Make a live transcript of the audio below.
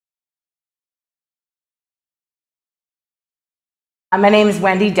My name is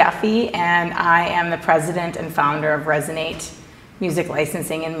Wendy Duffy, and I am the president and founder of Resonate Music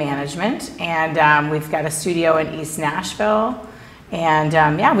Licensing and Management. And we've got a studio in East Nashville. And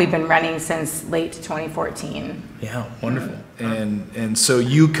yeah, we've been running since late 2014. Yeah, wonderful. And so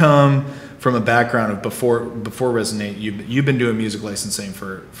you come from a background of before Resonate, you've been doing music licensing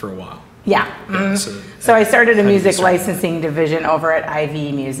for a while. Yeah. So I started a music licensing division over at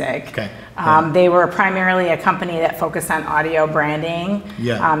IV Music. Okay. They were primarily a company that focused on audio branding,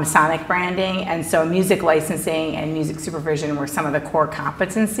 sonic branding, and so music licensing and music supervision were some of the core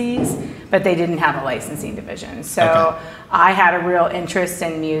competencies, but they didn't have a licensing division. So I had a real interest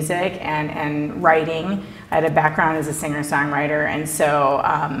in music and writing. I had a background as a singer-songwriter, and so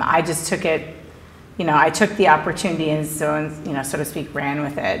I just took it. I took the opportunity and so, so to speak, ran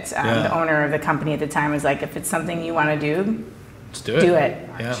with it. The owner of the company at the time was like, if it's something you want to do, let's do it. Do it.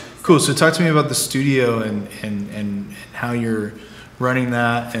 Yeah. Cool. So talk to me about the studio and how you're running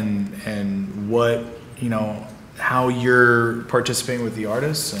that and what, how you're participating with the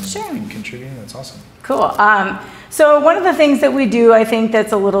artists and contributing. That's awesome. Cool. So one of the things that we do, I think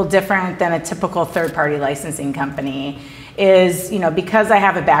that's a little different than a typical third-party licensing company is, because I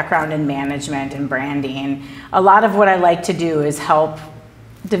have a background in management and branding, a lot of what I like to do is help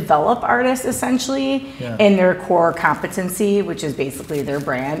develop artists essentially in their core competency, which is basically their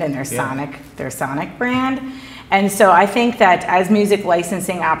brand and their sonic brand. And so I think that as music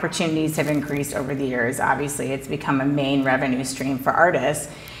licensing opportunities have increased over the years, obviously it's become a main revenue stream for artists.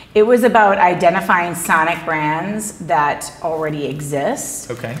 It was about identifying sonic brands that already exist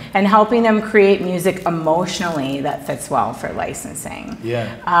and helping them create music emotionally that fits well for licensing.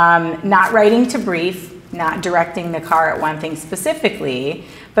 Not writing to brief, not directing the car at one thing specifically,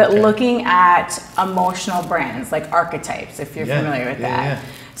 but looking at emotional brands like archetypes, if you're familiar with that.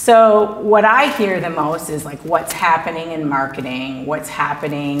 So what I hear the most is like what's happening in marketing, what's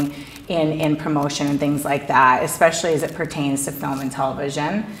happening in promotion and things like that, especially as it pertains to film and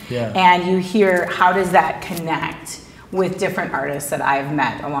television. And you hear how does that connect with different artists that I've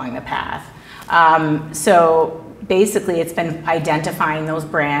met along the path. So basically it's been identifying those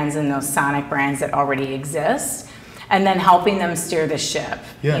brands and those sonic brands that already exist and then helping them steer the ship.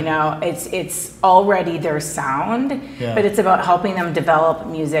 It's already their sound, but it's about helping them develop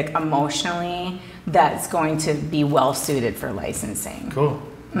music emotionally that's going to be well suited for licensing. Cool.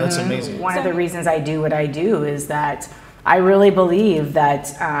 That's amazing. One of the reasons I do what I do is that I really believe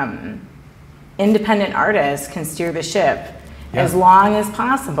that independent artists can steer the ship as long as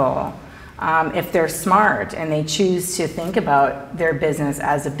possible. If they're smart and they choose to think about their business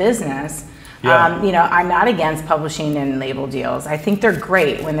as a business, I'm not against publishing and label deals. I think they're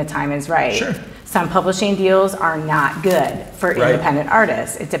great when the time is right. Some publishing deals are not good for independent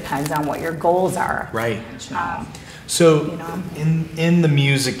artists. It depends on what your goals are. So in the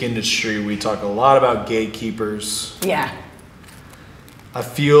music industry, we talk a lot about gatekeepers. I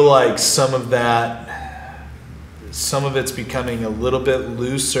feel like some of it's becoming a little bit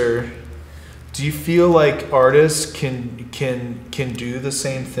looser. Do you feel like artists can do the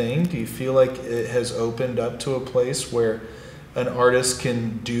same thing? Do you feel like it has opened up to a place where an artist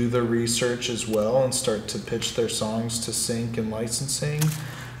can do the research as well and start to pitch their songs to sync and licensing?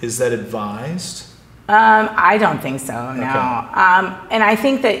 Is that advised? I don't think so, no. And I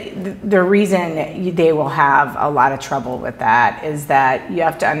think that the reason they will have a lot of trouble with that is that you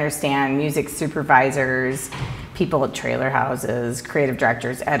have to understand music supervisors, people at trailer houses, creative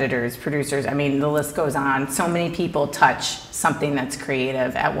directors, editors, producers, I mean, the list goes on. So many people touch something that's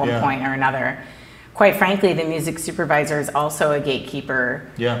creative at one point or another. Quite frankly, the music supervisor is also a gatekeeper,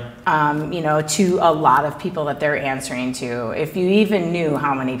 to a lot of people that they're answering to. If you even knew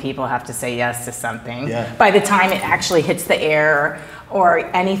how many people have to say yes to something, by the time it actually hits the air or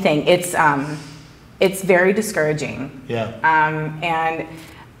anything, it's very discouraging. And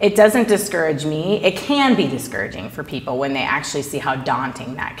it doesn't discourage me. It can be discouraging for people when they actually see how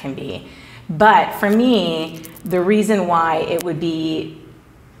daunting that can be. But for me, the reason why it wouldn't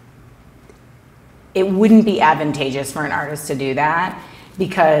be advantageous for an artist to do that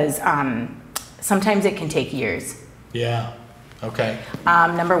because sometimes it can take years.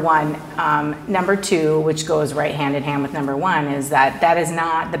 Number one. Number two, which goes right hand in hand with number one, is that is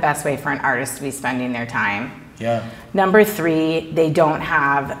not the best way for an artist to be spending their time. Number three, they don't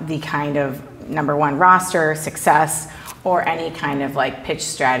have the kind of, number one, roster, success, or any kind of like pitch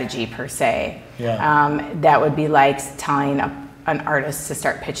strategy per se. That would be like telling an artist to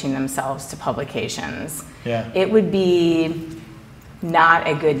start pitching themselves to publications. It would be not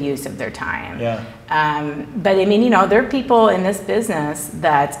a good use of their time. But I mean, there are people in this business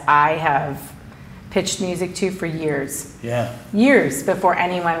that I have pitched music to for years. Yeah. Years before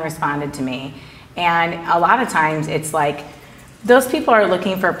anyone responded to me. And a lot of times it's like, those people are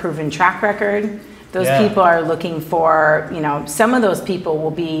looking for a proven track record. Those people are looking for, you know, some of those people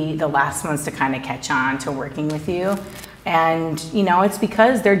will be the last ones to kind of catch on to working with you. And, you know, it's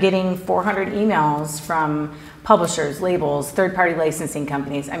because they're getting 400 emails from publishers, labels, third-party licensing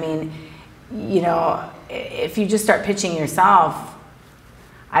companies. I mean, you know, if you just start pitching yourself,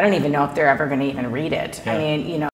 I don't even know if they're ever going to even read it. I mean, you know,